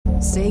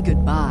Say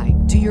goodbye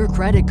to your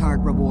credit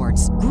card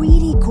rewards.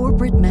 Greedy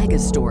corporate mega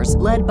stores,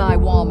 led by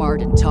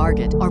Walmart and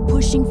Target, are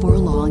pushing for a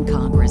law in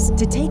Congress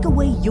to take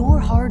away your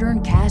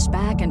hard-earned cash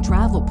back and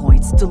travel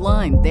points to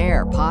line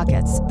their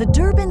pockets. The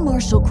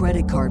Durbin-Marshall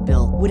credit card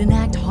bill would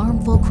enact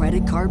harmful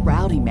credit card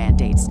routing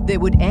mandates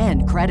that would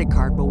end credit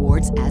card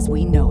rewards as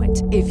we know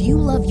it. If you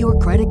love your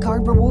credit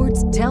card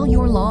rewards, tell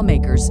your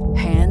lawmakers,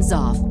 hands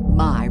off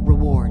my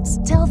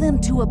rewards. Tell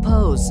them to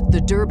oppose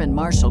the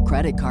Durbin-Marshall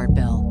credit card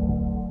bill.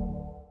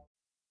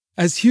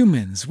 As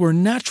humans, we're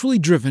naturally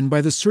driven by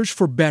the search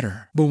for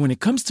better. But when it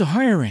comes to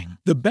hiring,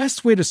 the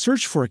best way to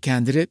search for a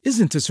candidate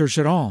isn't to search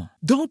at all.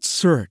 Don't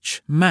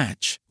search,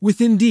 match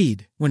with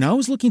Indeed. When I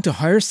was looking to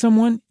hire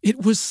someone,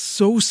 it was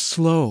so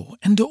slow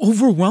and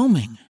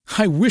overwhelming.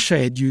 I wish I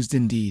had used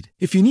Indeed.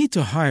 If you need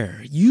to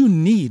hire, you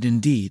need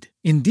Indeed.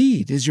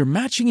 Indeed is your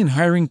matching and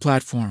hiring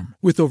platform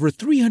with over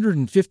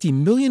 350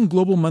 million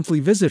global monthly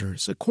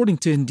visitors, according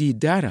to Indeed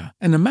data,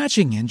 and a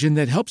matching engine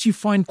that helps you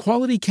find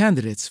quality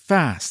candidates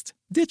fast.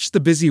 Ditch the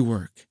busy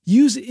work.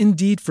 Use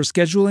Indeed for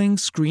scheduling,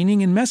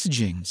 screening, and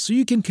messaging so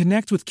you can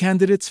connect with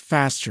candidates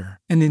faster.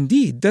 And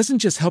Indeed doesn't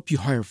just help you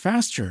hire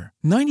faster.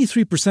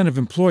 93% of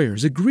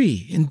employers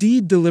agree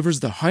Indeed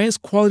delivers the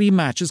highest quality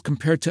matches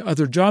compared to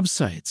other job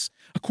sites,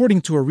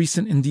 according to a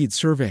recent Indeed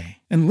survey.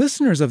 And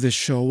listeners of this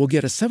show will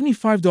get a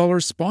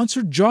 $75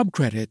 sponsored job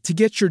credit to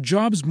get your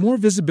jobs more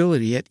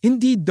visibility at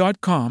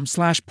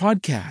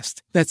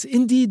Indeed.com/podcast. That's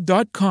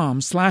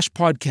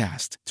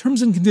Indeed.com/podcast.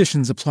 Terms and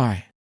conditions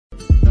apply.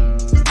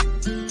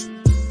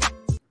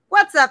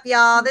 What's up,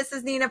 y'all? This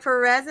is Nina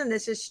Perez, and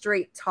this is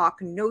Straight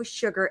Talk, no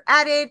sugar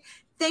added.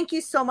 Thank you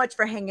so much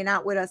for hanging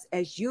out with us.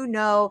 As you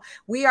know,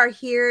 we are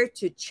here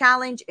to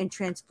challenge and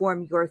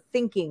transform your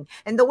thinking.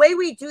 And the way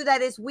we do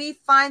that is we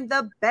find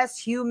the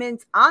best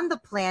humans on the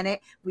planet.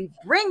 We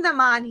bring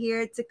them on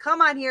here to come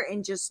on here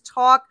and just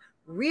talk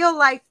real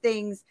life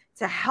things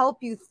to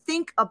help you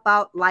think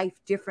about life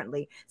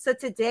differently. So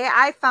today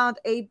I found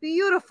a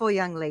beautiful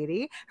young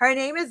lady. Her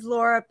name is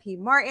Laura P.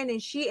 Martin,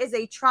 and she is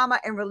a trauma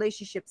and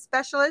relationship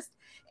specialist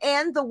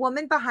and the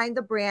woman behind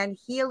the brand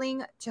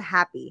Healing to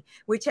Happy,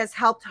 which has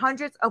helped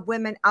hundreds of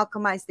women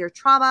alchemize their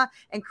trauma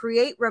and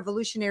create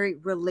revolutionary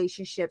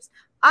relationships.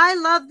 I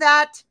love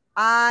that.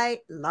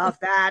 I love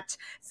that.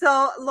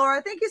 So,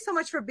 Laura, thank you so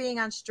much for being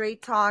on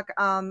Straight Talk.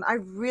 I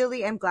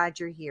really am glad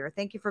you're here.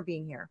 Thank you for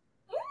being here.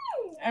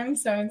 I'm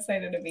so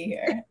excited to be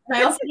here.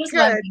 I also just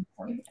love the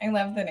name. I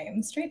love the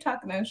name. Straight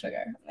Talk, no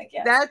sugar. I'm like,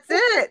 yeah. That's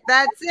it.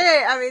 That's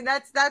it. I mean,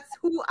 that's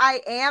who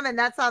I am, and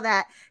that's how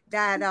that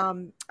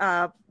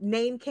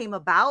name came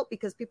about,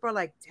 because people are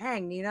like,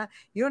 "Dang, Nina,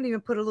 you don't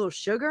even put a little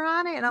sugar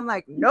on it," and I'm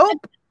like,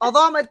 "Nope."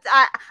 Although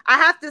I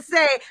have to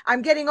say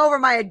I'm getting over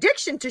my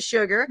addiction to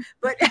sugar,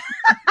 but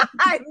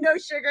I have no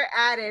sugar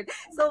added.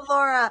 So,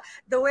 Laura,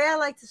 the way I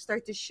like to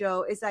start the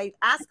show is I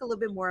ask a little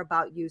bit more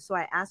about you. So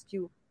I ask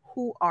you,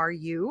 who are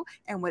you?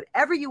 And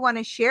whatever you want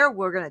to share,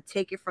 we're going to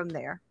take it from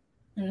there.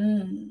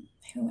 Who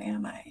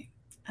am I?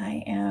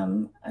 I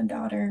am a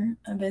daughter,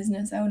 a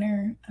business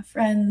owner, a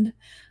friend,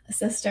 a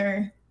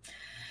sister.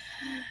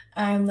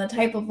 I'm the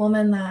type of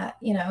woman that,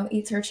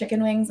 eats her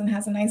chicken wings and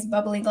has a nice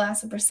bubbly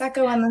glass of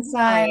Prosecco on the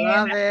side. I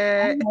love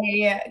it.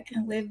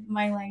 I live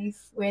my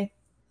life with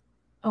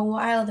a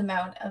wild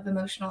amount of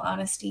emotional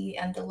honesty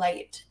and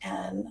delight.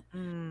 And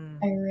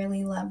I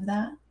really love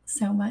that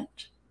so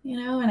much,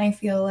 and I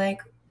feel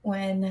like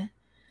when,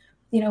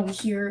 we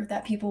hear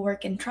that people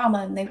work in trauma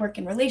and they work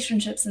in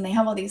relationships and they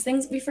have all these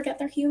things, we forget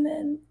they're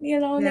human, They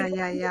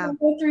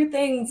go through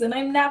things, and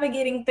I'm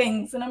navigating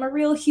things, and I'm a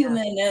real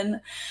human,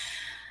 and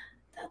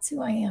that's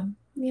who I am,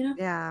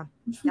 Yeah,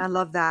 I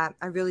love that.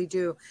 I really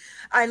do.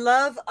 I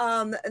love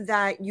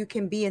that you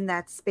can be in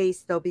that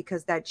space, though,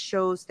 because that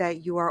shows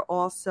that you are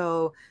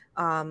also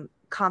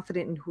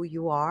confident in who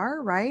you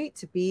are, right?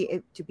 To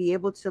be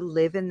able to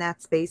live in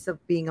that space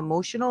of being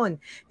emotional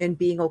and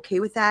being okay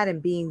with that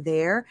and being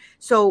there.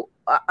 So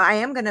I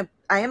am a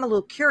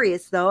little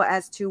curious, though,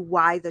 as to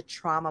why the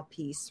trauma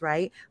piece,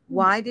 right?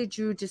 Why did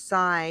you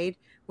decide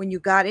when you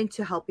got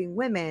into helping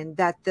women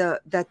that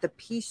the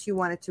piece you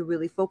wanted to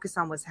really focus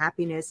on was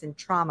happiness and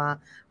trauma?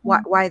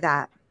 Why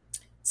that?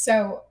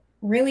 So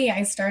really,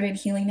 I started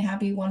Healing to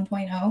Happy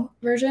 1.0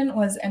 version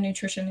was a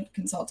nutrition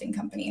consulting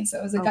company. So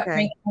it was a gut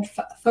brain,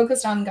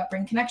 focused on gut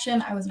brain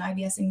connection. I was an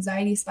IBS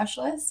anxiety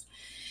specialist,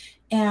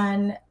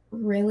 and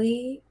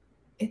really,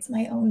 it's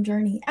my own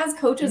journey. As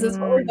coaches, it's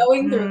what we're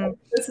going through.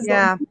 This is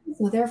so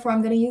therefore,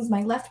 I'm going to use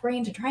my left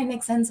brain to try and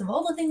make sense of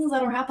all the things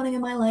that are happening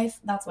in my life.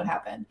 That's what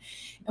happened.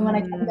 And when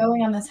I kept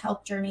going on this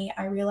health journey,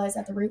 I realized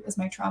at the root was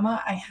my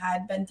trauma. I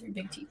had been through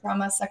big T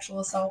trauma, sexual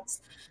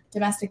assaults,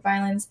 domestic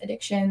violence,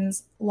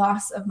 addictions,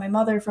 loss of my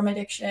mother from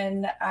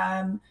addiction,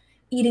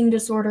 eating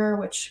disorder,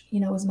 which,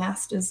 was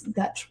masked as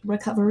gut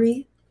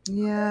recovery.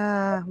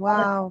 Yeah.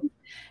 Wow.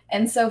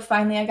 And so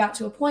finally I got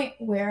to a point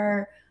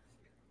where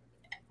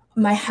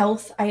my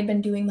health, I had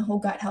been doing the whole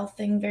gut health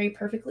thing very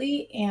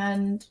perfectly.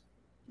 And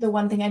the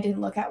one thing I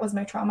didn't look at was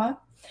my trauma.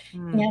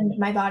 And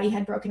my body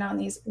had broken out in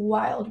these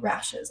wild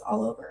rashes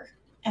all over.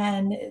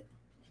 And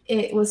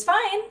it was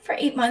fine for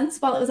 8 months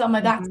while it was on my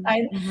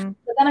backside.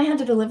 But then I had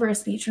to deliver a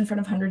speech in front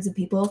of hundreds of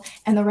people,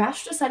 and the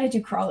rash decided to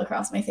crawl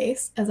across my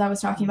face as I was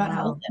talking about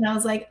health. And I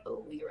was like,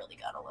 oh, we really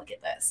got to look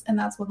at this. And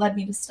that's what led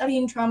me to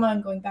studying trauma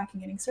and going back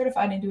and getting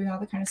certified and doing all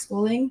the kind of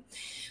schooling,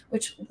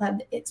 which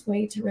led its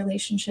way to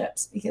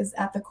relationships, because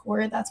at the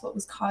core, that's what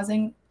was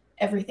causing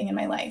everything in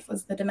my life,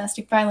 was the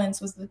domestic violence,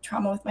 was the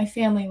trauma with my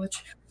family,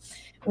 which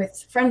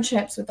with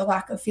friendships, with the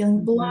lack of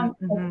feeling belonged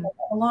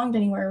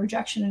anywhere,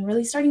 rejection, and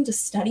really starting to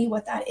study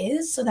what that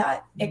is so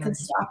that it could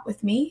stop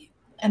with me.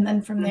 And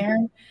then from there,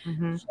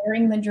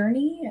 sharing the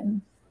journey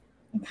and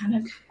kind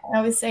of, I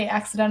always say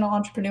accidental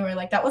entrepreneur,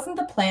 like that wasn't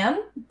the plan,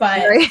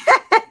 but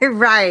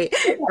right.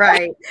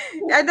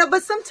 I know,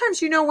 but sometimes,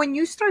 when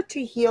you start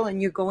to heal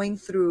and you're going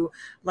through,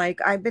 like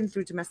I've been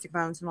through domestic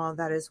violence and all of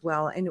that as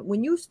well. And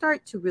when you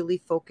start to really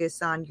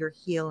focus on your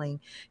healing,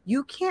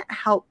 you can't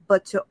help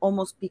but to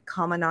almost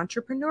become an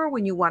entrepreneur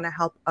when you want to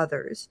help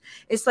others.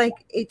 It's like,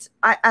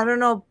 I don't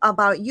know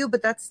about you,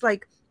 but that's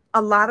like,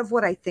 a lot of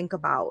what I think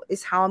about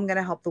is how I'm going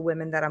to help the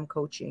women that I'm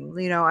coaching.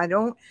 I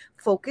don't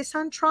focus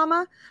on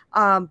trauma,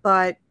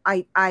 but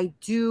I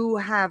do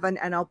have an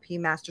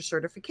NLP master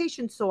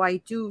certification. So I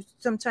do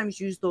sometimes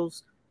use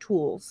those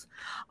tools.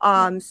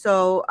 It's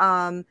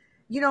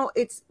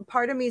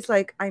part of me is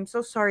like, I'm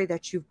so sorry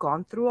that you've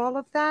gone through all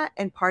of that.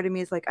 And part of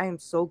me is like, I am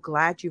so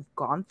glad you've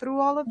gone through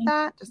all of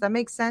that. Does that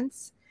make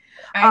sense?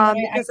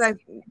 Because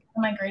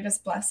my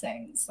greatest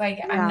blessings.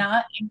 Like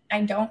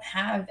I don't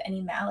have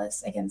any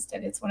malice against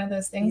it. It's one of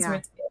those things where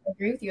I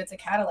agree with you. It's a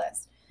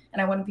catalyst,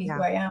 and I wouldn't be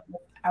who I am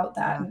without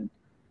that. And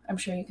I'm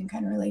sure you can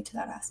kind of relate to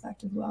that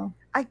aspect as well.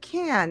 I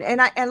can, and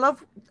I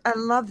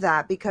love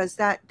that, because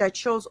that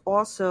shows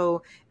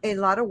also a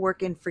lot of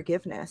work in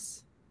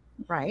forgiveness,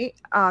 right?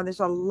 There's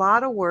a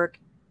lot of work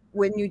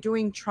when you're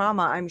doing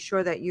trauma. I'm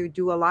sure that you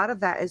do a lot of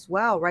that as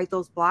well, right?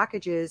 Those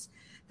blockages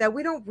that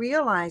we don't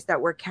realize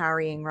that we're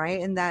carrying,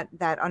 right? And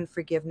that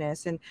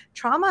unforgiveness and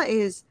trauma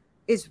is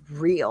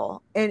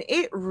real, and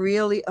it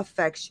really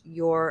affects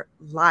your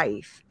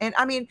life. And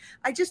I mean,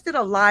 I just did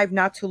a live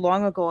not too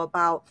long ago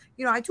about,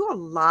 I do a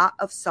lot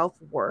of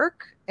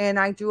self-work, and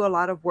I do a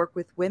lot of work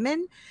with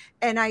women,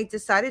 and I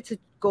decided to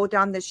go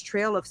down this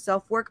trail of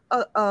self-work,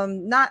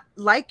 not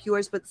like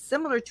yours, but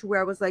similar to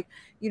where I was like,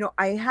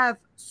 I have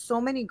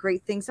so many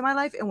great things in my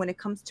life. And when it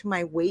comes to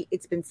my weight,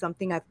 it's been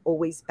something I've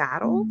always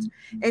battled.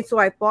 And so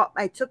I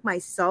took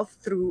myself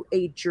through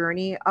a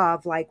journey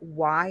of like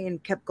why,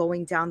 and kept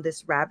going down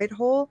this rabbit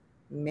hole.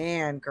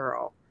 Man,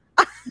 girl,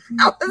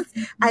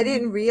 I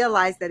didn't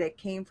realize that it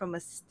came from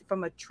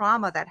a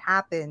trauma that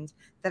happened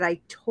that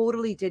I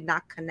totally did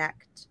not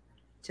connect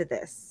to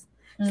this.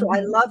 So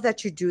I love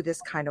that you do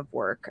this kind of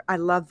work. I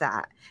love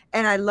that.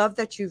 And I love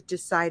that you've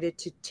decided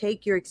to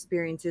take your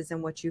experiences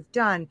and what you've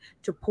done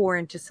to pour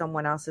into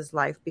someone else's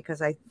life,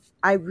 because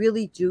I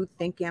really do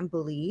think and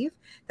believe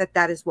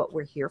that is what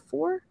we're here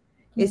for,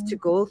 is to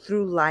go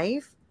through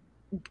life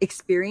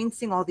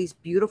experiencing all these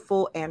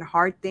beautiful and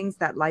hard things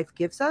that life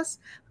gives us,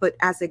 but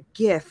as a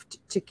gift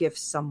to give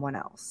someone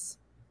else.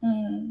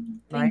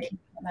 Thank you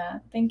for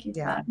that. Thank you for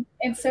that.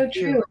 It's so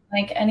true.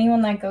 Like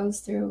anyone that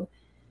goes through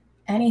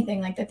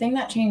anything, like the thing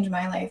that changed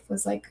my life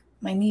was like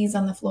my knees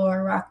on the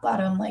floor, rock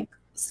bottom, like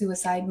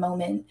suicide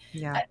moment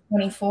at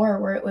 24,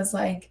 where it was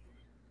like,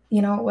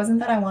 it wasn't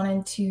that I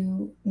wanted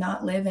to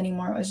not live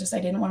anymore. It was just, I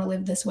didn't want to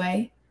live this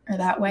way or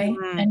that way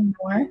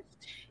anymore.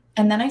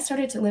 And then I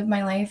started to live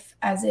my life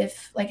as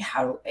if like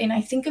and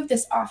I think of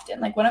this often,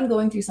 like when I'm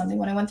going through something,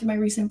 when I went through my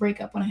recent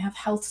breakup, when I have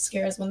health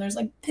scares, when there's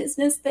like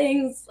business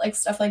things, like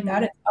stuff like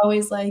that, it's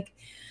always like,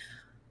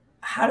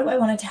 how do I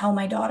want to tell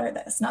my daughter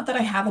this? Not that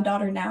I have a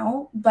daughter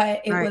now,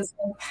 but it was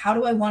like, how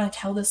do I want to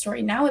tell the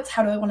story? Now it's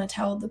how do I want to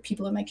tell the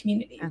people in my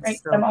community, right?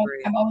 So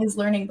I'm always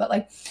learning, but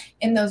like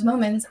in those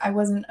moments, I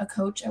wasn't a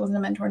coach. I wasn't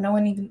a mentor. No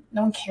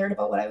one cared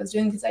about what I was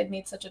doing, because I'd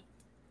made such a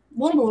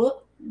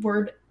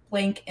word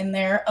blank in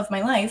there of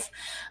my life.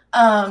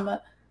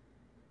 But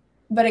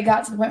it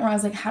got to the point where I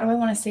was like, how do I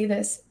want to say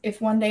this?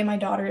 If one day my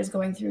daughter is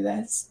going through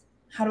this,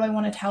 how do I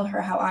want to tell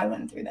her how I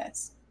went through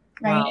this?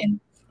 Right. Wow. And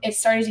it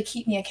started to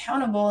keep me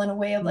accountable in a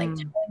way of like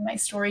telling my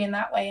story in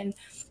that way, and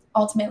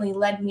ultimately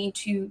led me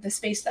to the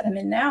space that I'm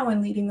in now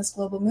and leading this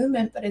global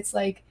movement. But it's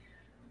like,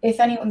 if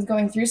anyone's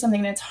going through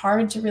something, it's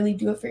hard to really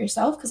do it for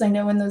yourself, because I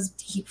know in those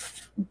deep,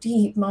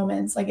 deep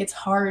moments, like it's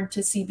hard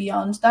to see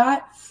beyond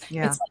that.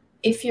 Yeah. It's like,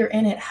 if you're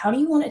in it, how do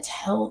you want to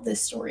tell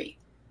this story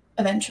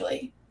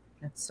eventually?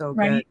 That's so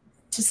right? Good.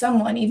 To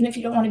someone, even if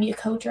you don't want to be a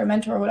coach or a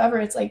mentor or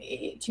whatever, it's like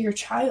to your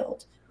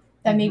child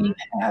that maybe you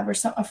have, or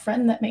a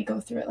friend that may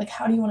go through it. Like,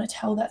 how do you want to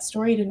tell that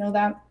story to know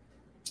that,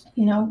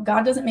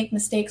 God doesn't make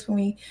mistakes when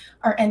we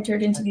are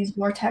entered into these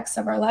vortex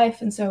of our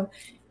life. And so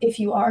if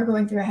you are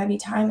going through a heavy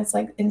time, it's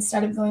like,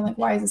 instead of going like,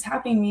 why is this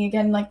happening to me?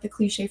 Again, like the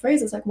cliche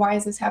phrase is like, why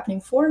is this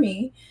happening for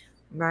me?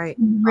 Right.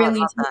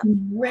 Really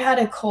taking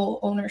radical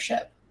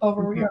ownership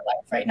over your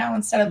life right now,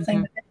 instead of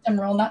playing the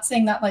victim role. Not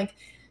saying that like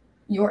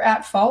you're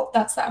at fault.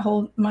 That's that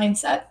whole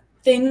mindset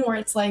thing where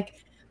it's like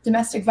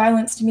domestic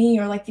violence to me,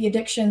 or like the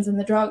addictions and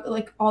the drug,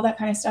 like all that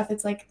kind of stuff.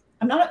 It's like,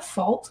 I'm not at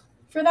fault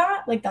for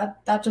that. Like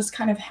that just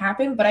kind of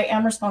happened, but I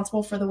am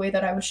responsible for the way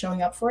that I was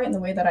showing up for it and the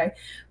way that I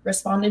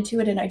responded to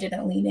it. And I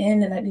didn't lean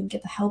in and I didn't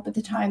get the help at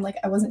the time. Like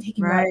I wasn't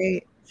taking my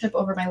ownership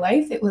over my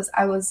life.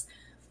 I was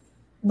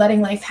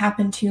letting life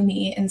happen to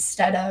me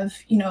instead of,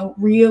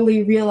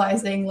 really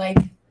realizing like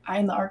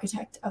I'm the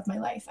architect of my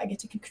life. I get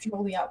to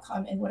control the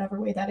outcome in whatever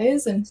way that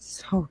is. And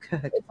so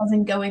good. It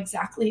doesn't go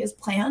exactly as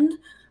planned,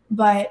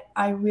 but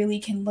I really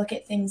can look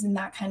at things in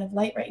that kind of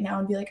light right now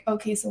and be like,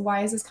 okay, so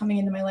why is this coming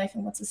into my life?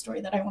 And what's the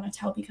story that I want to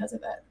tell because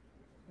of it?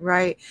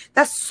 Right.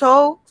 That's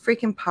so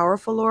freaking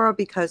powerful, Laura,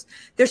 because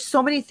there's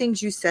so many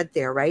things you said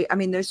there, right? I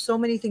mean, there's so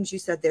many things you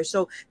said there.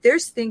 So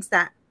there's things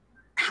that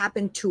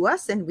happen to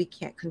us and we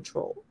can't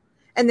control.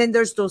 And then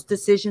there's those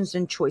decisions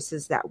and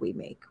choices that we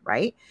make,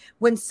 right?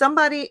 When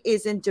somebody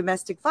is in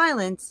domestic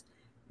violence,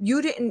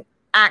 you didn't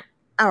act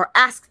or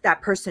ask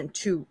that person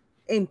to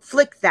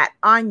inflict that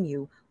on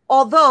you.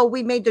 Although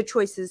we made the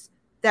choices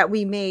that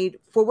we made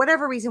for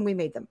whatever reason we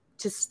made them,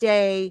 to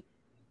stay,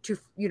 to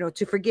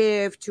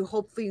forgive, to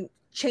hopefully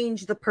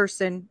change the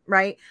person,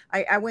 right?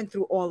 I went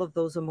through all of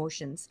those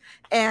emotions.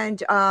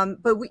 And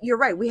but you're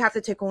right. We have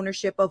to take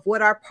ownership of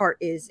what our part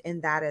is in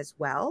that as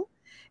well.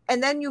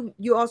 And then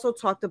you also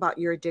talked about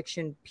your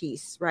addiction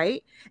piece,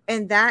 right?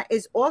 And that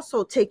is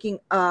also taking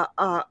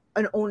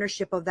an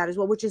ownership of that as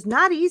well, which is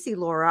not easy,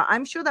 Laura.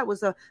 I'm sure that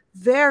was a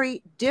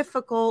very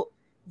difficult,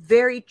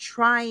 very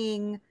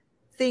trying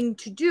thing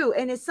to do.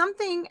 And it's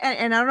something,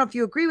 and I don't know if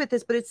you agree with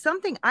this, but it's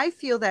something I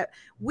feel that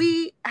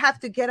we have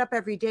to get up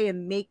every day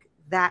and make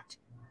that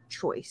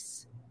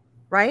choice,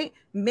 right?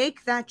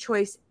 Make that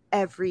choice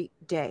every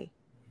day.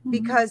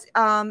 Because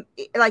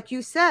like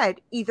you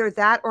said, either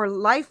that or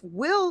life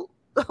will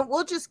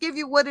just give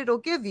you what it'll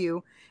give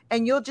you,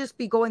 and you'll just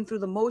be going through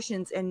the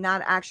motions and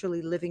not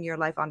actually living your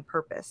life on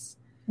purpose.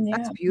 Yeah.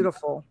 That's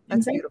beautiful.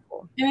 That's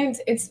beautiful. And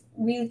it's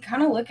we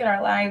kind of look at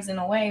our lives in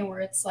a way where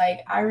it's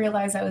like, I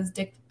realized I was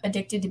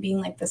addicted to being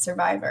like the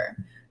survivor,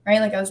 right?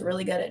 Like I was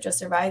really good at just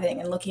surviving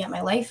and looking at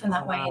my life in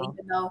that way. And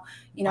even though,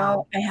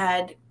 I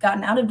had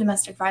gotten out of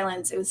domestic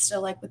violence, it was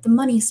still like with the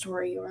money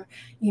story or,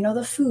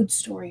 the food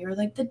story or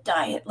like the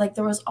diet, like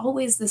there was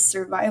always this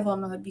survival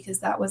mode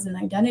because that was an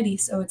identity.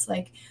 So it's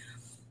like,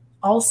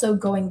 also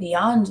going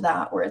beyond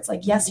that, where it's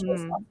like, yes, you're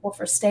responsible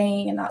for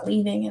staying and not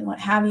leaving and what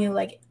have you.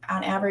 Like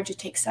on average, it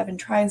takes 7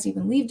 tries to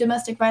even leave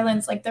domestic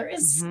violence. Like there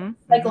is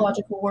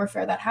psychological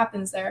warfare that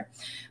happens there,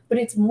 but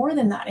it's more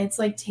than that. It's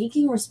like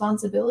taking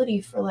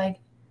responsibility for like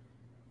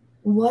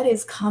what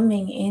is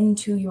coming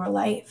into your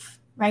life,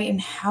 right? And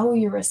how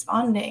you're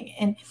responding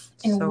and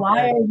so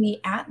why are we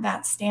at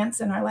that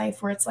stance in our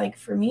life where it's like,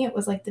 for me, it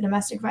was like the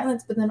domestic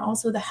violence, but then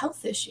also the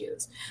health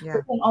issues,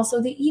 but then also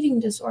the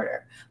eating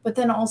disorder, but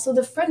then also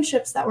the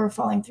friendships that were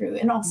falling through.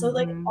 And also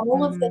like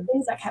all of the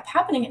things that kept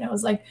happening. And it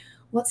was like,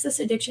 what's this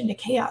addiction to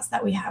chaos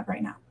that we have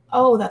right now?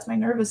 Oh, that's my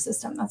nervous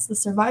system. That's the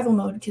survival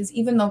mode. Because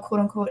even though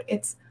quote unquote,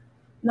 it's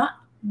not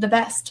the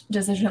best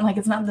decision, like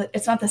it's not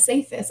the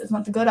safest, it's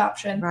not the good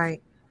option.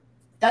 Right.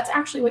 That's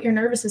actually what your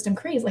nervous system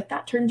craves. Like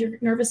that turns your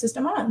nervous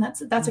system on.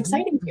 That's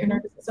exciting for your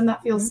nervous system.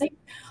 That feels safe.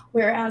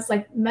 Whereas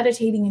like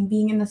meditating and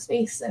being in the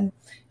space and,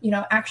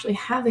 actually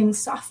having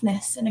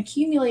softness and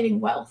accumulating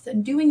wealth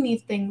and doing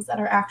these things that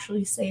are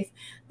actually safe,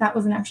 that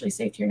wasn't actually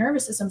safe to your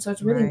nervous system. So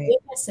it's really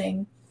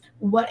witnessing,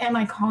 what am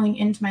I calling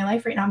into my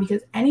life right now?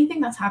 Because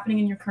anything that's happening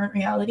in your current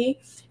reality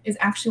is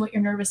actually what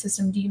your nervous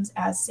system deems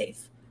as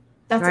safe.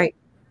 That's it.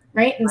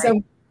 Right. And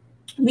so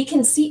we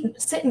can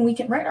sit and we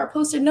can write our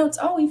Post-it notes.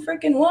 Oh, we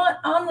freaking want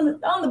on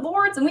the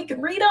boards, and we can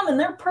read them, and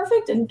they're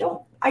perfect. And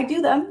I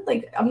do them.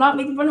 Like I'm not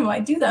making fun of them. I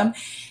do them.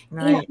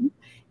 Right. And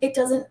it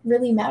doesn't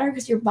really matter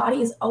because your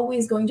body is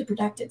always going to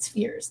protect its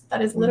fears.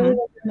 That is literally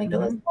what your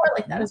amygdala is for.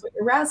 Like that is what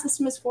your RAS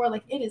system is for.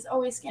 Like it is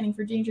always scanning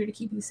for danger to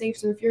keep you safe.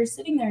 So if you're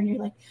sitting there and you're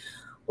like,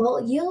 well,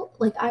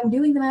 I'm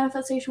doing the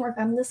manifestation work,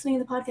 I'm listening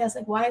to the podcast,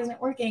 like why isn't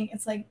it working?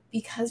 It's like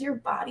because your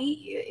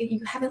body,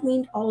 you haven't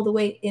leaned all the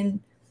way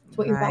in.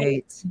 What your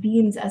body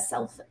deems as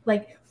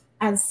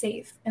as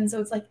safe. And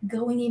so it's like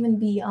going even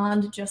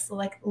beyond just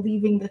like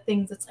leaving the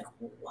things. It's like,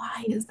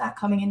 why is that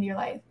coming into your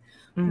life?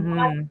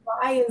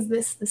 Why is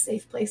this the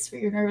safe place for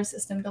your nervous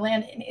system to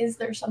land? And is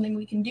there something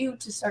we can do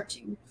to start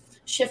to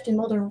shift and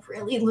mold and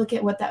really look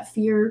at what that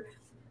fear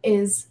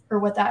is or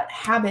what that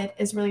habit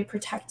is really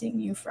protecting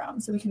you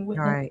from? So we can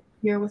witness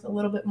fear with a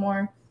little bit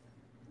more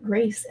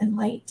grace and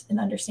light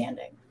and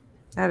understanding.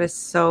 That is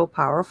so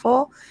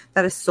powerful.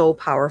 That is so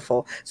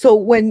powerful. So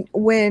when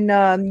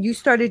you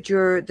started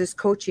this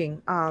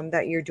coaching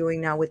that you're doing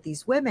now with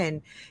these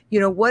women,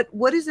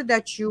 what is it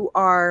that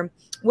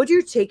what are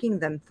you taking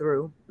them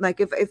through? Like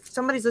if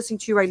somebody's listening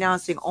to you right now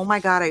and saying, oh my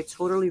God, I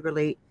totally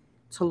relate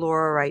to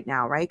Laura right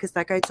now, right? Because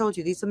like I told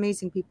you, these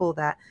amazing people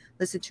that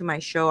listen to my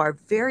show are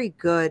very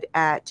good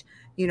at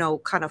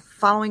kind of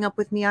following up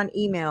with me on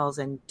emails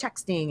and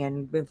texting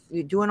and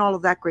doing all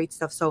of that great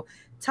stuff. So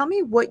tell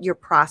me what your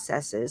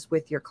process is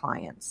with your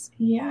clients.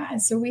 Yeah.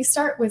 So we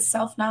start with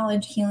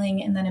self-knowledge,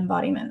 healing, and then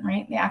embodiment,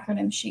 right? The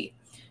acronym SHEET.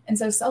 And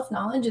so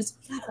self-knowledge is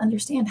you got to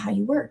understand how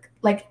you work.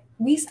 Like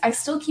I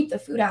still keep the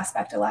food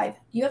aspect alive.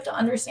 You have to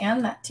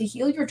understand that to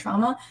heal your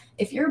trauma,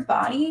 if your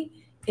body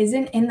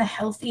isn't in the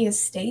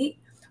healthiest state,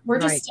 we're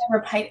just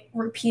still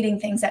repeating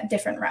things at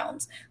different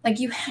realms. Like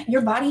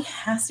your body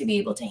has to be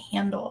able to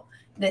handle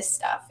this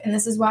stuff. And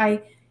this is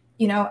why,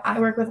 you know, I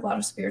work with a lot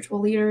of spiritual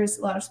leaders,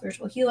 a lot of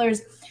spiritual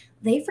healers.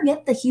 They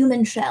forget the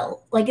human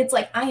shell. Like, it's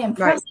like, I am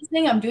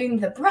processing, I'm doing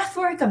the breath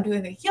work, I'm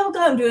doing the yoga,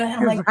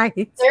 I'm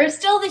like, there's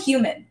still the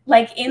human.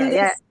 Like, in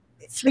this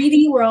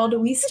 3D world,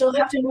 we still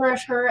have to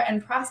nourish her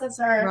and process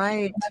her,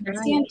 and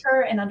understand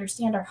her and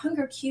understand our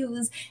hunger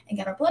cues and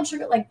get our blood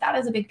sugar. Like, that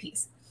is a big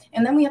piece.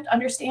 And then we have to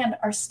understand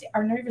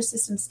our nervous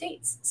system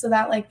states, so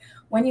that, like,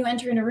 when you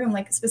enter in a room,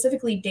 like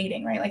specifically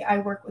dating, right? Like, I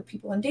work with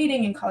people in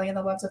dating and calling in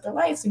the loves of their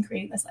lives and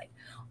creating this like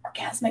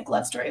orgasmic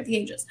love story of the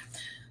ages.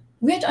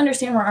 We have to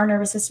understand where our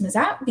nervous system is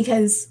at,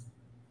 because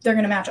they're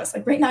going to match us.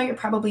 Like, right now, you're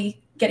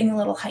probably getting a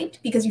little hyped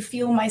because you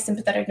feel my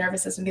sympathetic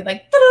nervous system be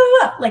like,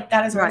 da-da-da-da. Like,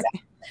 that is where it's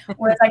at.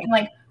 Whereas I can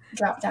like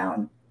drop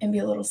down and be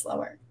a little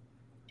slower,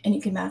 and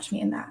you can match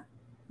me in that,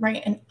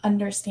 right? And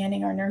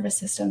understanding our nervous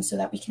system so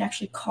that we can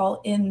actually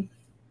call in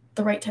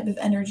the right type of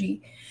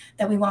energy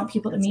that we want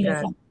people to meet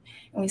us on,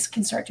 and we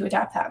can start to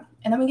adapt that.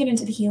 And then we get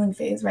into the healing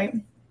phase, right?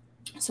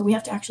 So we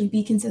have to actually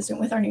be consistent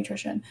with our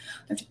nutrition.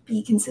 We have to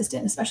be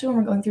consistent, especially when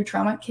we're going through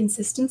trauma.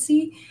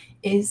 Consistency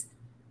is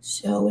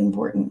so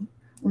important.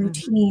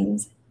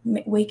 Routines,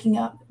 waking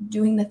up,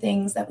 doing the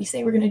things that we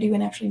say we're going to do,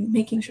 and actually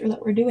making sure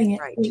that we're doing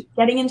it.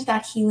 Getting into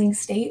that healing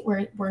state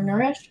where we're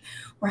nourished,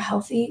 we're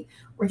healthy,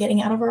 we're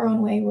getting out of our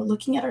own way, we're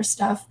looking at our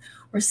stuff,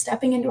 we're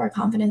stepping into our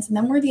confidence, and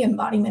then we're the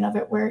embodiment of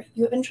it, where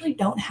you eventually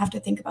don't have to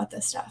think about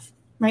this stuff,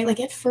 right? Like,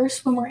 at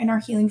first, when we're in our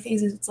healing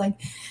phases, it's like,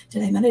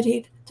 did I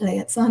meditate? Did I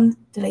get sun?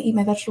 Did I eat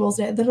my vegetables?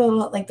 Like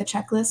the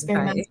checklist,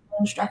 very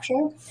masculine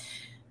structure.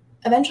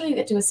 Eventually, you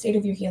get to a state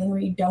of your healing where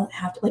you don't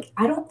have to, like,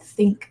 I don't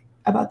think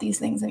about these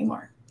things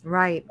anymore.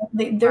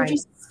 They're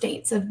just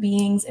states of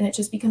beings, and it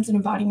just becomes an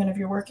embodiment of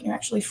your work, and you're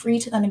actually free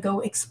to then go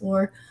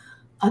explore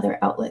other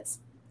outlets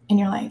in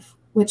your life,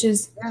 which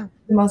is the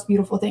most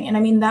beautiful thing. And I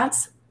mean,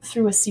 that's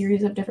through a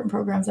series of different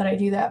programs that I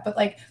do that. But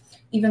like,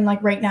 even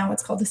like right now,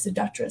 it's called the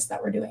Seductress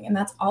that we're doing. And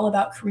that's all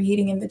about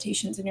creating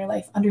invitations in your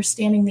life,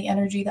 understanding the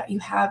energy that you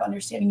have,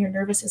 understanding your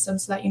nervous system,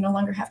 so that you no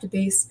longer have to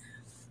base,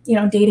 you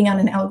know, dating on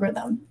an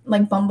algorithm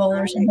like Bumble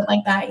or something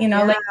like that, you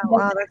know,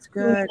 wow, that's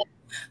good.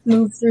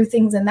 Move through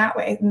things in that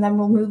way. And then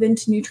we'll move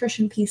into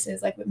nutrition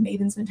pieces, like with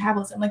Maven's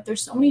Metabolism. Like,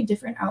 there's so many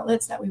different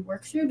outlets that we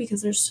work through,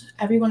 because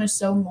everyone is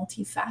so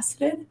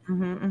multifaceted.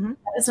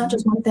 It's not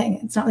just one thing.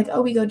 It's not like,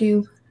 oh, we go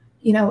do,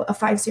 you know, a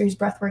 5-series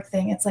breathwork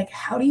thing. It's like,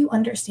 how do you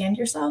understand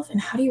yourself,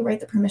 and how do you write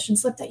the permission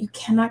slip that you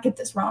cannot get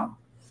this wrong?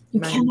 You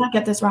cannot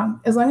get this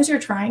wrong. As long as you're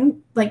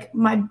trying, like,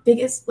 my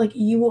biggest, like,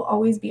 you will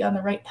always be on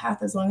the right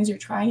path as long as you're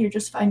trying. You're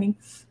just finding,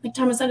 like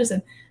Thomas Edison,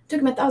 it took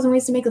him 1,000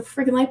 ways to make a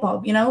freaking light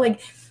bulb, you know, like,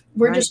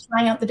 we're just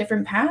trying out the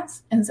different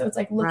paths. And so it's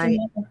like looking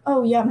at, like,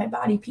 oh yeah, my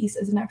body piece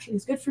isn't actually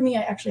as good for me.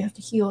 I actually have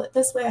to heal it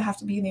this way. I have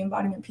to be the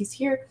embodiment piece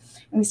here.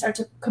 And we start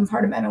to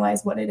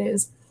compartmentalize what it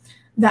is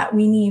that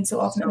we need.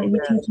 So ultimately we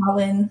can call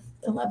in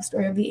the love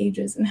story of the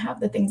ages and have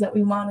the things that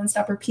we want, and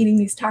stop repeating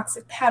these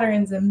toxic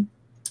patterns and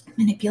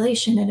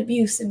manipulation and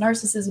abuse and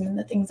narcissism and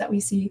the things that we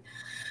see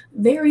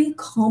very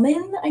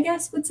common, I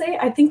guess, would say.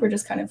 I think we're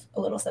just kind of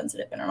a little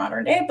sensitive in our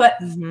modern day, but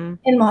in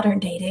modern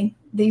dating,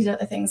 these are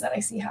the things that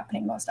I see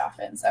happening most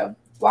often. So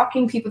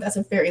walking people, that's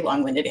a very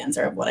long-winded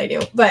answer of what I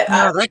do, but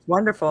no, that's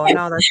wonderful.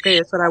 No, that's great.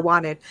 That's what I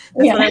wanted.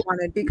 That's what I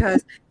wanted,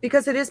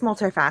 because it is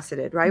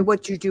multifaceted, right?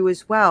 What you do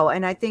as well.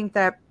 And I think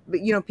that,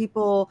 you know,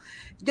 people,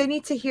 they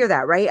need to hear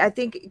that, right? I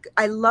think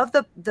I love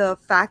the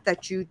fact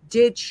that you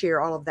did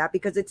share all of that,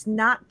 because it's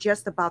not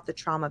just about the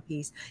trauma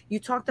piece. You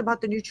talked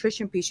about the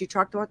nutrition piece. You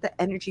talked about the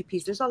energy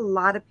piece. There's a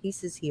lot of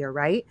pieces here,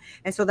 right?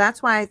 And so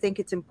that's why I think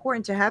it's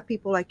important to have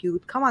people like you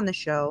come on the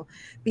show,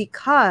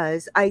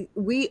 because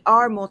we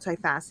are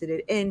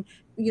multifaceted, and,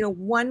 you know,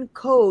 one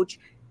coach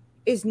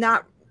is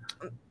not,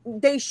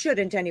 they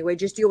shouldn't anyway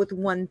just deal with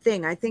one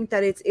thing. I think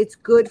that it's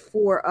good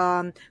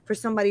for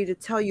somebody to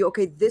tell you,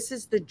 okay, this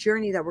is the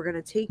journey that we're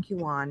going to take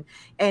you on,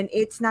 and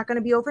it's not going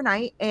to be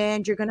overnight,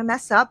 and you're going to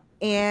mess up,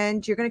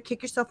 and you're going to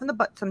kick yourself in the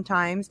butt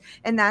sometimes,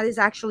 and that is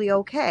actually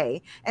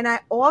okay. And I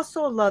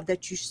also love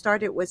that you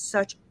started with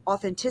such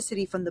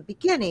authenticity from the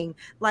beginning.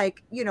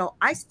 Like, you know,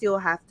 I still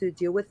have to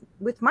deal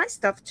with my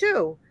stuff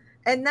too,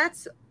 and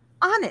that's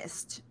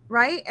honest,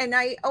 right? And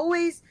I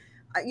always,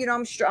 you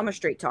know, I'm a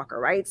straight talker,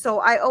 right? So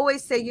I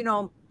always say, you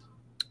know,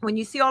 when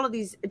you see all of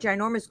these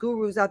ginormous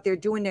gurus out there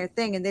doing their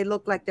thing and they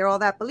look like they're all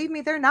that, believe me,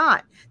 they're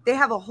not. They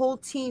have a whole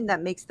team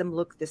that makes them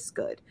look this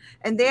good.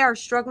 And they are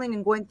struggling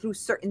and going through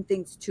certain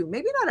things too.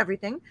 Maybe not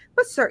everything,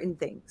 but certain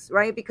things,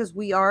 right? Because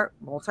we are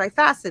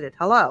multifaceted.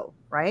 Hello,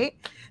 right?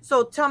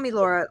 So tell me,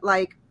 Laura,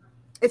 like,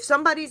 if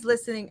somebody's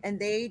listening and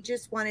they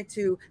just wanted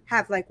to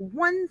have like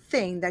one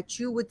thing that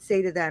you would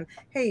say to them,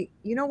 hey,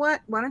 you know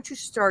what? Why don't you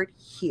start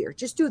here?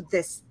 Just do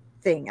this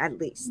thing at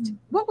least.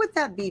 What would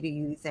that be, do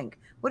you think?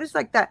 What is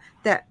like that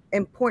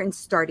important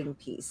starting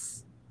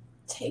piece?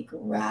 Take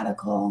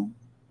radical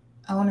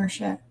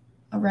ownership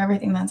over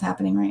everything that's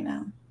happening right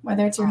now,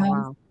 whether it's your health,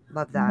 wow.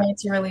 Love that. whether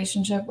it's your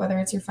relationship, whether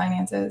it's your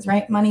finances,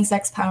 right? Money,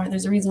 sex, power.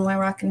 There's a reason why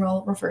rock and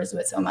roll refers to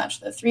it so much.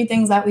 The 3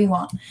 things that we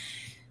want.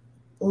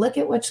 Look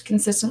at what's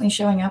consistently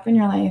showing up in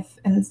your life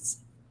and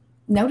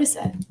notice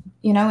it,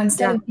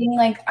 instead of being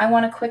like, I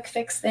want a quick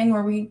fix thing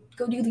where we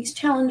go do these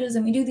challenges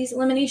and we do these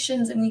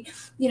eliminations and we,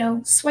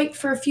 swipe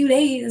for a few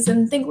days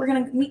and think we're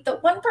going to meet the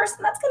one person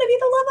that's going to be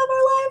the love of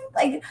our life.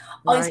 Like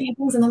all these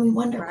things. And then we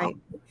wonder,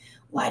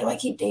 why do I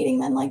keep dating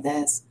men like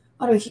this?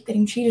 Why do I keep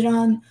getting cheated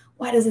on?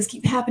 Why does this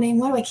keep happening?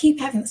 Why do I keep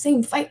having the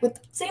same fight with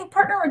the same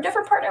partner or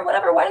different partner,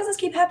 whatever? Why does this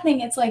keep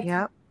happening? It's like,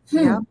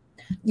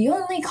 the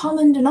only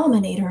common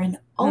denominator in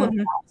all of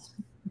that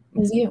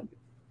is you.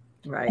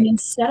 Right. And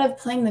instead of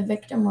playing the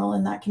victim role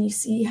in that, can you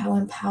see how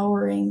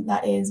empowering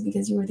that is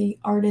because you were the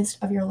artist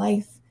of your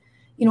life?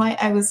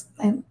 I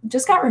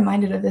just got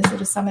reminded of this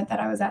at a summit that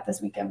I was at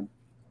this weekend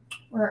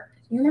where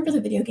you remember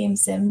the video game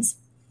Sims?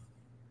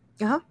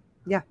 Yeah.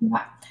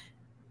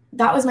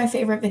 That was my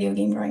favorite video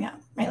game growing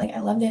up, right? Like I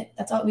loved it.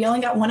 That's all. We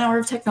only got 1 hour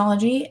of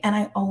technology and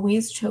I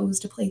always chose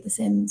to play The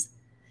Sims.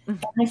 And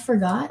I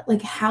forgot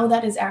like how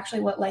that is actually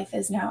what life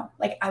is now.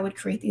 Like I would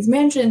create these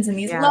mansions and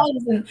these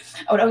loves and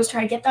I would always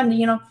try to get them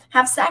to,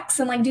 have sex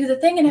and like do the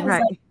thing. And it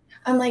was like,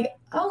 I'm like,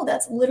 oh,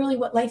 that's literally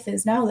what life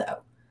is now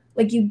though.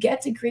 Like you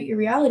get to create your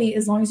reality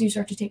as long as you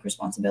start to take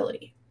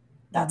responsibility.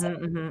 That's it.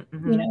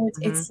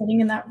 It's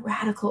sitting in that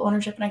radical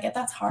ownership. And I get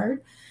that's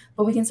hard,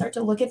 but we can start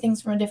to look at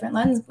things from a different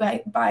lens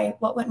by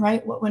what went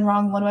right, what went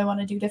wrong, what do I want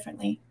to do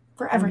differently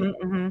for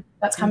everything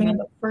that's coming in.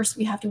 But first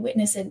we have to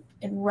witness it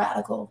in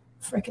radical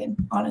freaking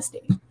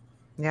honesty.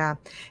 Yeah.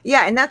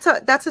 And that's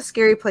a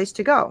scary place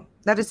to go.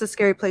 That is a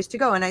scary place to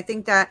go. And I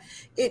think that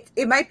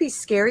it might be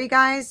scary,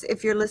 guys,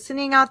 if you're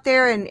listening out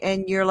there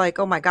and you're like,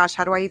 oh my gosh,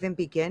 how do I even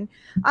begin?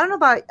 I don't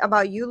know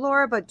about you,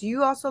 Laura, but do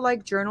you also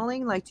like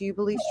journaling? Like, do you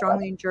believe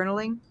strongly in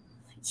journaling?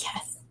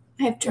 Yes.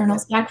 I have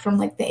journals back from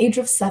like the age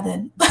of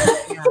 7.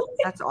 Yeah,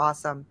 that's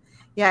awesome.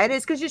 Yeah, it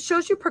is because it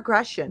shows you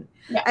progression.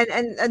 Yeah.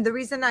 And the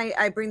reason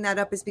I bring that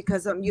up is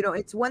because,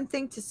 it's one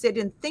thing to sit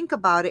and think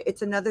about it.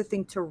 It's another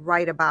thing to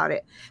write about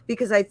it,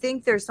 because I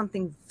think there's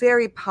something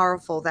very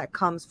powerful that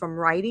comes from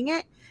writing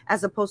it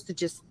as opposed to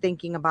just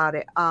thinking about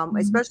it.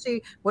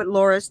 Especially what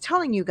Laura's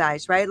telling you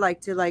guys, right? Like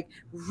to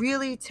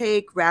really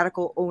take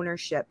radical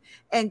ownership.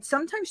 And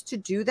sometimes to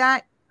do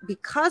that,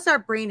 because our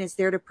brain is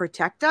there to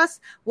protect us,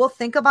 we'll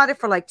think about it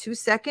for like 2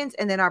 seconds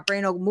and then our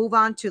brain will move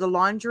on to the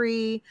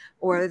laundry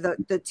or the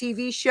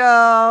TV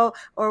show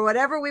or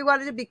whatever we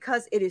want to do,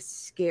 because it is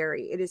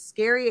scary. It is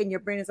scary. And your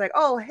brain is like,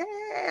 oh,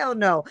 hell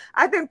no.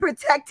 I've been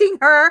protecting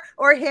her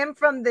or him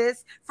from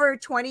this for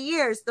 20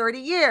 years, 30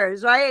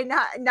 years, right?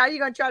 And now you're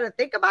going to try to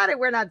think about it.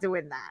 We're not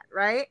doing that,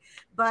 right?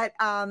 But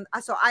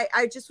so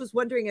I just was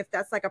wondering if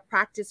that's like a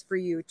practice for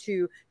you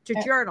to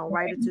journal,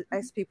 right? To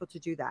ask people to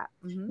do that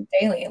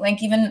daily.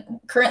 Like even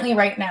currently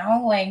right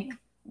now, like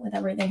with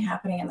everything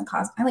happening in the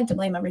cosmos, I like to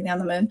blame everything on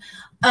the moon.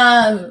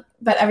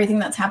 But everything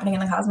that's happening in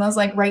the cosmos,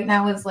 like right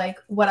now is like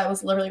what I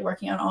was literally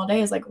working on all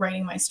day is like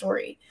writing my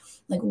story.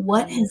 Like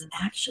what has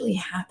actually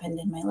happened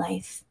in my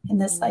life in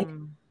this like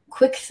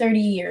quick 30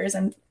 years.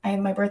 And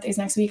my birthday's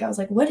next week. I was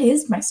like, what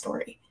is my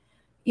story?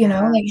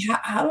 Like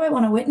how do I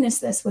want to witness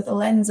this with a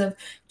lens of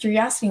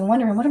curiosity and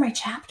wonder? And what are my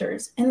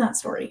chapters in that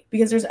story?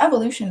 Because there's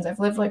evolutions. I've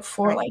lived like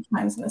 4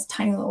 lifetimes in this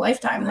tiny little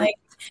lifetime,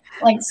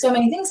 like so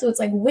many things. So it's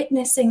like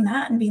witnessing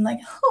that and being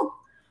like, oh,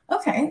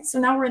 okay. So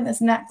now we're in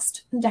this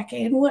next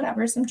decade,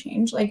 whatever, some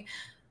change. Like,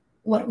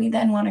 what do we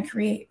then want to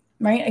create?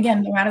 Right.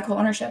 Again, the radical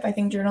ownership. I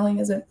think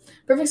journaling is a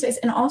perfect space.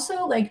 And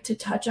also like to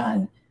touch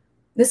on,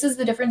 this is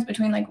the difference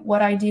between like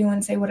what I do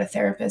and say what a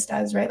therapist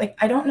does, right? Like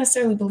I don't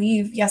necessarily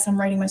believe, yes, I'm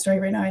writing my story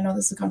right now. I know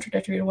this is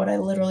contradictory to what I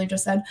literally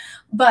just said,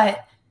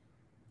 but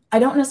I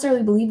don't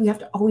necessarily believe we have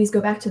to always go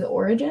back to the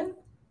origin.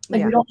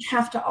 Like we don't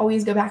have to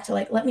always go back to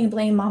like, let me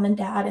blame mom and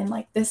dad and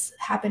like this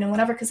happened and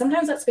whatever. Cause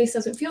sometimes that space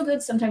doesn't feel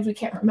good. Sometimes we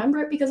can't remember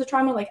it because of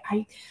trauma. Like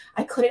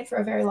I couldn't for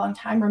a very long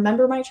time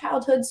remember my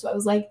childhood. So I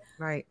was like,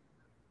 right.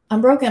 I'm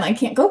broken. I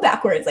can't go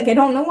backwards. Like, I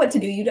don't know what to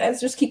do. You guys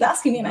just keep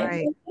asking me.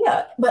 And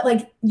but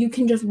like, you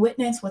can just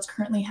witness what's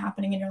currently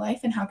happening in your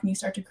life and how can you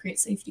start to create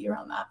safety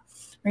around that,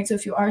 right? So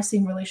if you are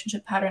seeing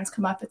relationship patterns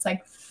come up, it's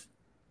like,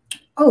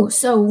 oh,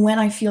 so when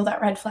I feel that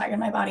red flag in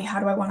my body,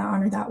 how do I want to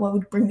honor that? What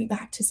would bring me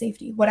back to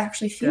safety? What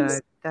actually feels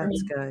good?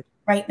 That's good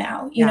right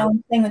now. You know,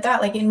 I'm saying with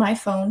that, like in my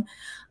phone,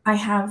 I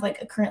have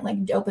like a current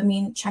like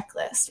dopamine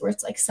checklist where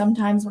it's like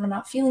sometimes when I'm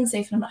not feeling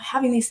safe and I'm not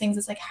having these things,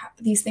 it's like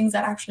these things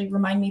that actually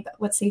remind me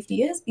what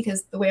safety is,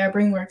 because the way our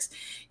brain works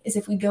is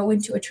if we go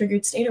into a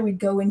triggered state or we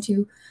go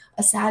into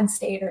a sad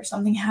state or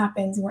something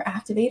happens and we're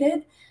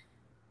activated,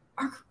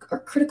 our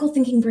critical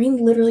thinking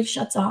brain literally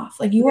shuts off.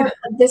 Like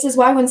this is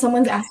why when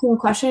someone's asking a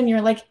question,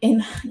 you're like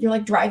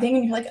driving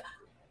and you're like,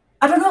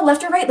 I don't know,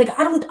 left or right. Like,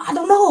 I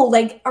don't know.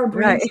 Like our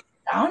brain shuts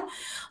down.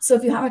 So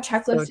if you have a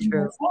checklist in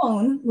your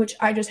phone, which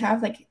I just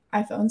have like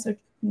iPhone, so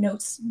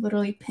notes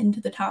literally pinned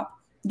to the top,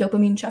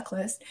 dopamine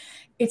checklist.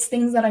 It's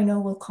things that I know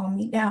will calm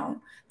me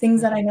down,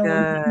 things that I know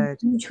will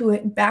into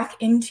it back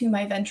into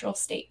my ventral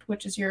state,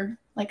 which is your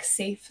like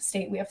safe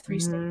state. We have 3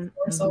 states: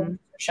 dorsal,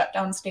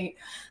 shutdown state,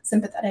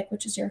 sympathetic,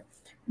 which is your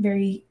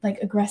very like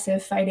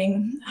aggressive,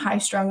 fighting, high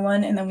strung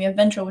one, and then we have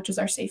ventral, which is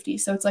our safety.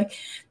 So it's like,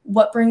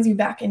 what brings you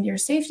back into your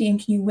safety,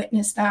 and can you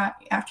witness that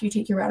after you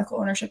take your radical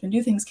ownership and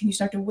do things? Can you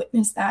start to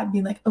witness that and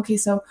be like, okay,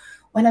 so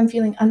when I'm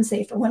feeling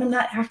unsafe, or when I'm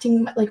not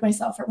acting like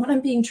myself, or when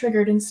I'm being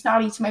triggered and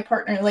snotty to my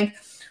partner, like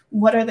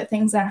what are the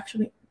things that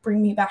actually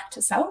bring me back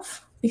to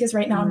self? Because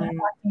right now I'm not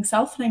acting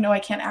self, and I know I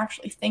can't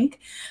actually think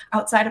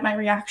outside of my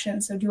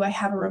reaction. So do I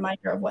have a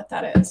reminder of what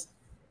that is?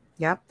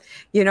 Yeah.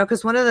 You know,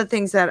 because one of the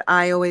things that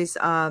I always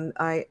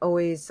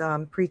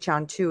preach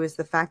on too is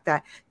the fact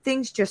that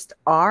things just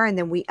are, and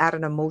then we add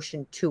an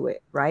emotion to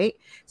it. Right.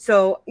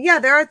 So, yeah,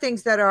 there are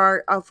things that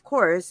are, of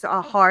course,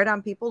 hard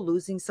on people: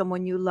 losing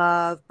someone you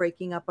love,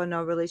 breaking up on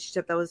a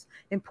relationship that was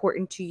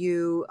important to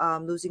you,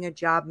 losing a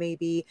job,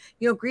 maybe,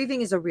 you know,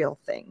 grieving is a real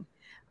thing.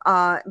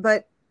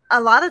 But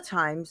a lot of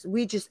times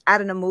we just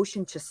add an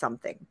emotion to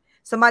something.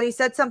 Somebody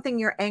said something,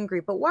 you're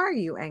angry, but why are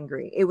you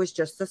angry? It was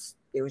just a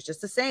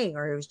saying,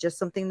 or it was just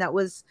something that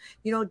was,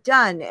 you know,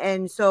 done.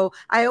 And so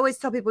I always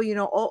tell people, you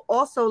know,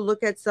 also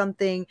look at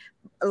something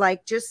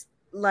like just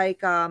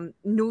like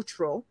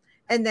neutral,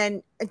 and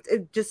then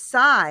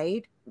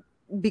decide,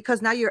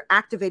 because now you're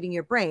activating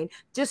your brain,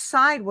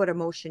 decide what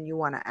emotion you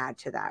want to add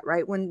to that,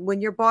 right? When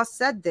your boss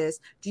said this,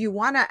 do you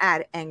want to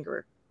add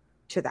anger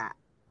to that,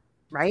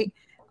 right?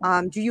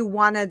 Do you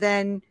want to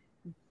then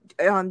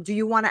do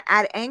you want to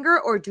add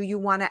anger, or do you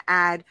want to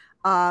add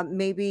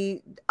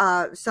maybe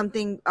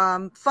something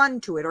fun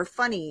to it, or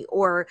funny,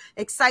 or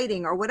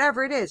exciting, or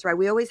whatever it is, right?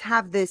 We always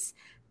have this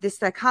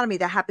dichotomy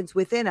that happens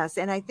within us.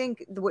 And I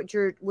think what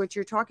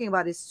you're talking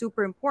about is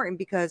super important,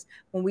 because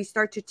when we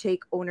start to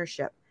take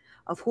ownership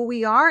of who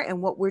we are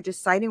and what we're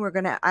deciding we're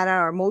going to add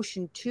our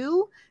emotion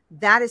to,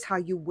 that is how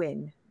you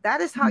win.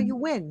 That is how you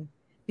win,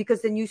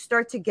 because then you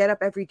start to get up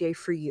every day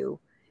for you.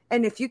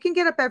 And if you can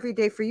get up every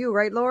day for you,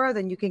 right, Laura,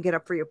 then you can get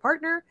up for your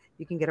partner,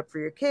 you can get up for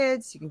your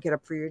kids, you can get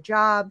up for your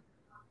job,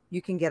 you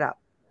can get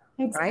up,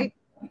 right?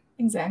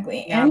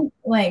 Exactly. Yeah. And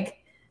like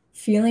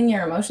feeling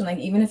your emotion, like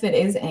even if it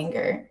is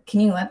anger,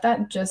 can you let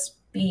that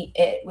just be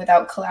it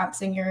without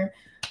collapsing your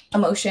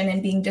emotion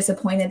and being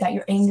disappointed that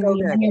you're angry,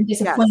 and then you're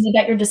disappointed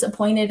that you're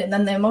disappointed, and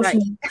then the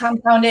emotion is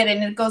compounded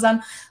and it goes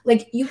on.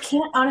 Like you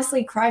can't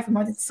honestly cry for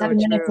more than 7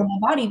 minutes in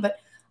my body, but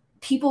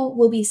people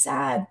will be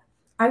sad.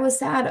 I was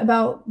sad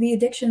about the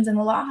addictions and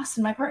the loss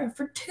in my partner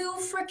for 2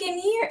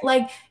 freaking years.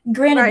 Like,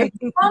 granted,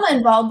 there's trauma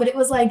involved, but it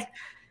was like,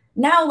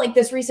 now, like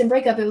this recent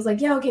breakup, it was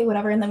like, yeah, okay,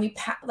 whatever. And then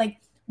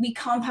we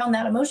compound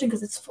that emotion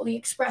because it's fully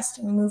expressed,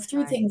 and we move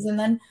through things, and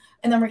then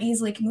we're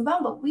easily can move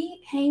on. But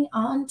we hang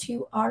on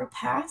to our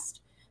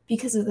past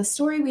because of the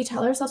story we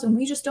tell ourselves, and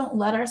we just don't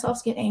let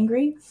ourselves get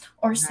angry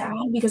or sad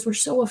because we're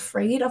so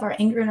afraid of our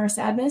anger and our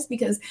sadness,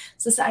 because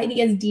society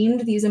has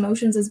deemed these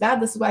emotions as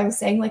bad. This is why I was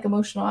saying like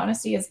emotional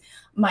honesty is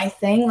my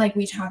thing. Like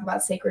we talk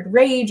about sacred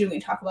rage and we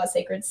talk about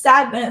sacred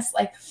sadness.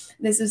 Like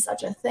this is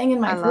such a thing in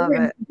my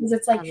program, because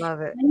it's like,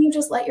 then you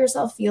just let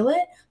yourself feel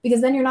it, because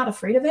then you're not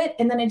afraid of it,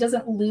 and then it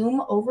doesn't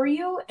loom over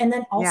you. And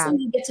then also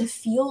you get to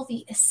feel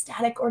the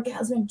ecstatic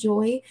orgasmic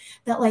joy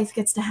that life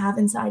gets to have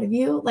inside of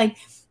you. Like,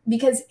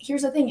 because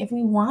here's the thing, if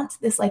we want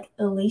this like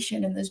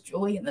elation and this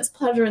joy and this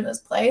pleasure and this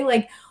play,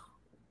 like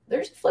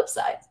there's a flip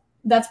side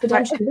that's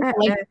potentially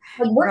like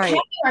we're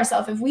capping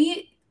ourselves. If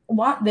we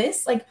want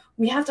this, like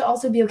we have to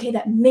also be okay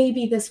that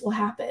maybe this will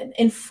happen,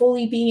 and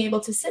fully being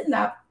able to sit in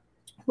that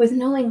with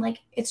knowing like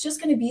it's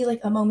just going to be like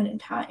a moment in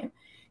time.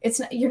 It's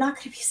not, you're not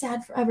going to be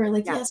sad forever.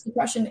 Like yes,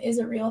 depression is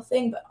a real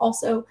thing, but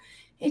also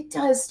it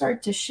does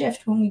start to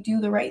shift when we do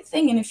the right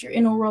thing. And if you're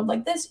in a world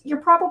like this, you're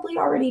probably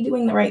already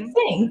doing the right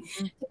thing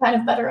to kind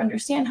of better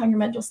understand how your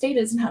mental state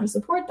is and how to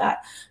support that.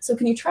 So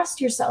can you trust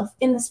yourself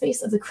in the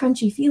space of the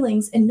crunchy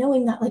feelings, and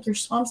knowing that like your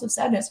swamps of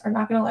sadness are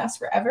not going to last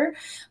forever,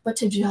 but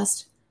to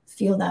just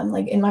feel them.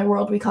 Like in my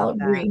world, we call it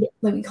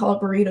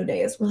burrito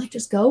days. We're like,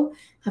 just go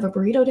have a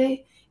burrito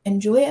day,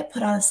 enjoy it,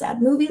 put on a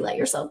sad movie, let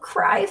yourself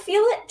cry,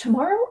 feel it.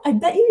 Tomorrow, I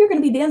bet you're going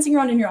to be dancing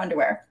around in your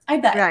underwear. I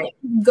bet. Like,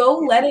 go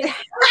let it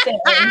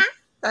happen.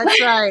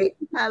 That's right.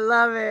 I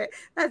love it.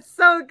 That's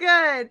so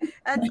good.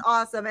 That's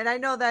awesome. And I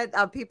know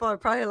that people are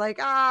probably like,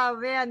 oh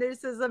man,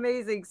 this is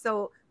amazing.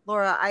 So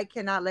Laura, I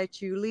cannot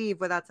let you leave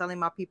without telling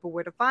my people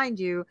where to find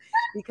you,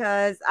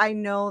 because I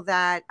know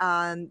that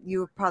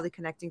you're probably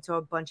connecting to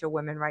a bunch of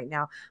women right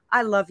now.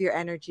 I love your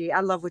energy.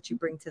 I love what you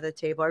bring to the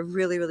table. I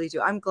really, really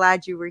do. I'm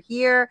glad you were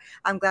here.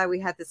 I'm glad we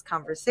had this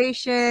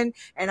conversation,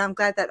 and I'm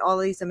glad that all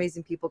these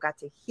amazing people got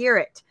to hear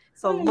it.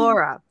 So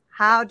Laura,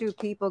 how do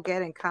people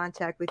get in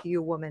contact with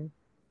you, woman?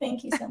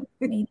 Thank you so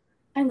much.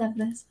 I love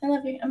this. I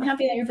love you. I'm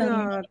happy that you're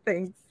feeling it.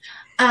 Thanks.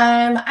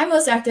 I'm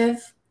most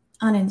active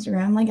on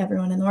Instagram, like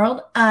everyone in the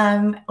world,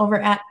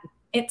 over at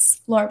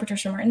it's Laura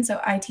Patricia Martin.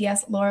 So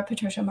ITS Laura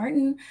Patricia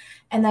Martin.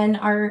 And then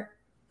our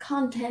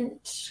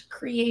content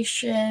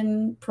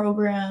creation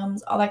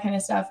programs, all that kind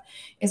of stuff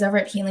is over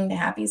at Healing to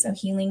Happy. So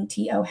Healing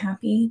TO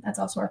Happy. That's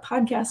also our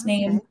podcast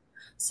name.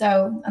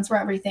 So that's where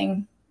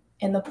everything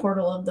in the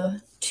portal of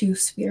the two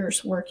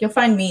spheres work. You'll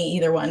find me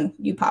either one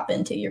you pop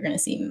into. You're going to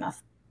see my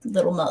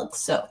little mugs.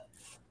 So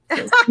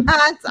that's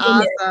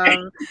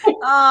awesome.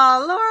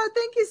 Oh, Laura,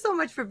 thank you so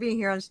much for being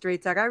here on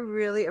Straight Talk. I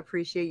really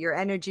appreciate your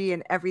energy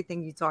and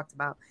everything you talked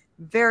about.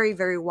 Very,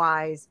 very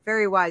wise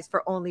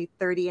for only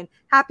 30. And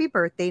happy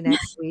birthday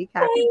next week.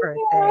 Happy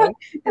birthday.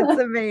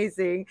 It's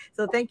amazing.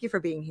 So thank you for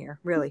being here.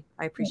 Really,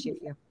 I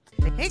appreciate you.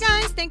 Hey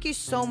guys, thank you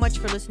so much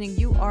for listening.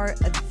 You are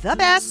the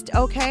best.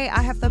 Okay,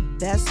 I have the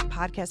best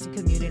podcasting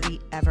community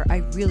ever.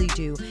 I really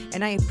do.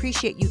 And I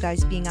appreciate you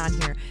guys being on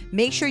here.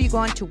 Make sure you go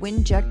on to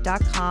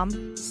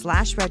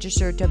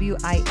winject.com/register,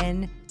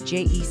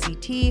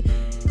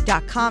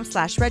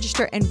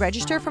 WINJECT.com/register, and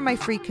register for my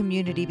free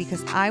community,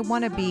 because I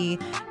want to be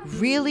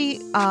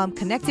really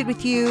connected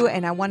with you,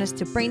 and I want us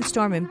to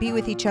brainstorm and be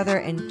with each other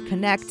and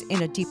connect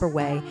in a deeper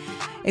way.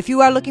 If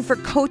you are looking for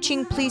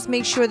coaching, please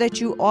make sure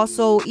that you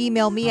also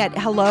email me at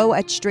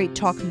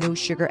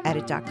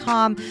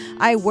hello@straighttalknosugaredit.com.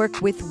 I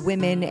work with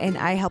women and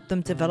I help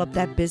them develop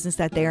that business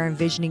that they are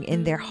envisioning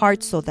in their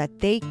hearts so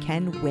that they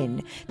can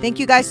win. Thank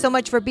you guys so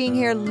much for being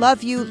here.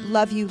 Love you,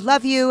 love you,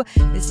 love you.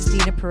 This is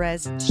Nina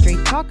Perez,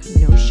 Straight Talk,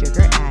 No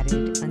Sugar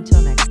Added.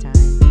 Until next time.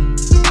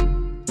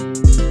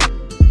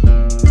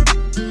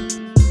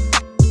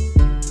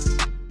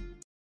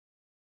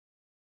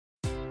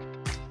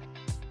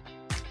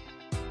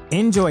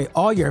 Enjoy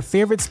all your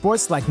favorite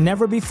sports like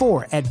never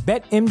before at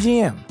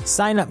BetMGM.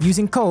 Sign up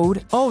using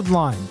code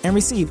OLDLINE and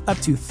receive up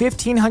to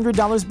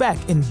 $1,500 back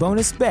in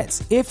bonus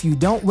bets if you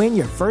don't win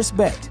your first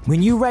bet.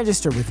 When you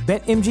register with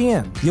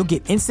BetMGM, you'll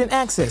get instant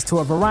access to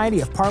a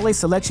variety of parlay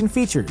selection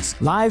features,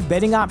 live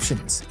betting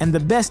options, and the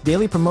best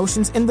daily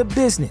promotions in the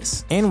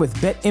business. And with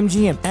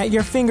BetMGM at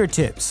your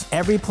fingertips,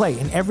 every play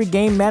and every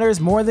game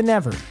matters more than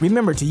ever.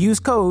 Remember to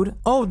use code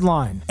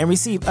OLDLINE and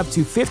receive up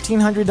to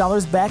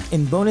 $1,500 back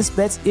in bonus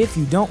bets if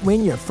you don't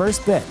win your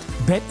first bet.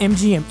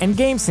 BetMGM and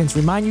GameSense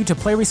remind you to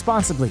play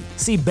responsibly.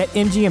 See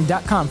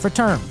BetMGM.com for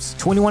terms.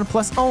 21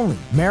 plus only.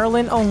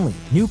 Maryland only.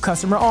 New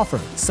customer offer.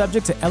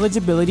 Subject to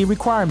eligibility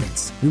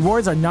requirements.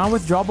 Rewards are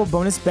non-withdrawable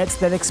bonus bets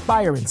that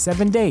expire in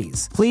 7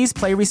 days. Please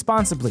play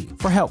responsibly.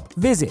 For help,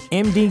 visit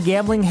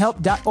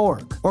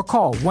mdgamblinghelp.org or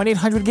call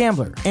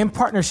 1-800-GAMBLER in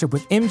partnership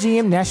with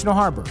MGM National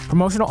Harbor.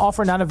 Promotional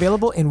offer not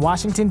available in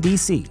Washington,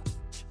 D.C.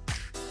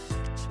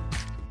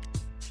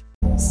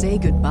 Say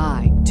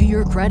goodbye to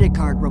your credit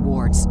card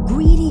rewards.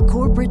 Greedy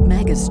corporate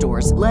mega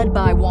stores, led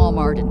by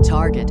Walmart and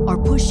Target, are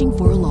pushing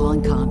for a law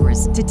in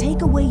Congress to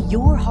take away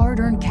your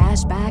hard-earned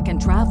cash back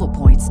and travel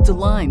points to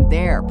line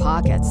their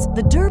pockets.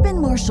 The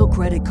Durbin-Marshall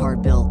credit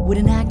card bill would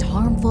enact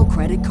harmful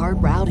credit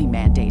card routing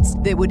mandates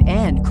that would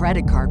end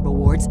credit card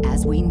rewards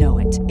as we know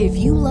it. If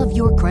you love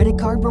your credit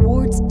card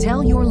rewards,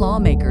 tell your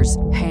lawmakers,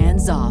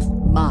 hands off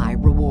my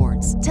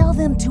rewards. Tell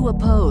them to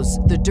oppose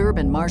the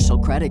Durbin-Marshall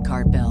credit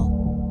card bill.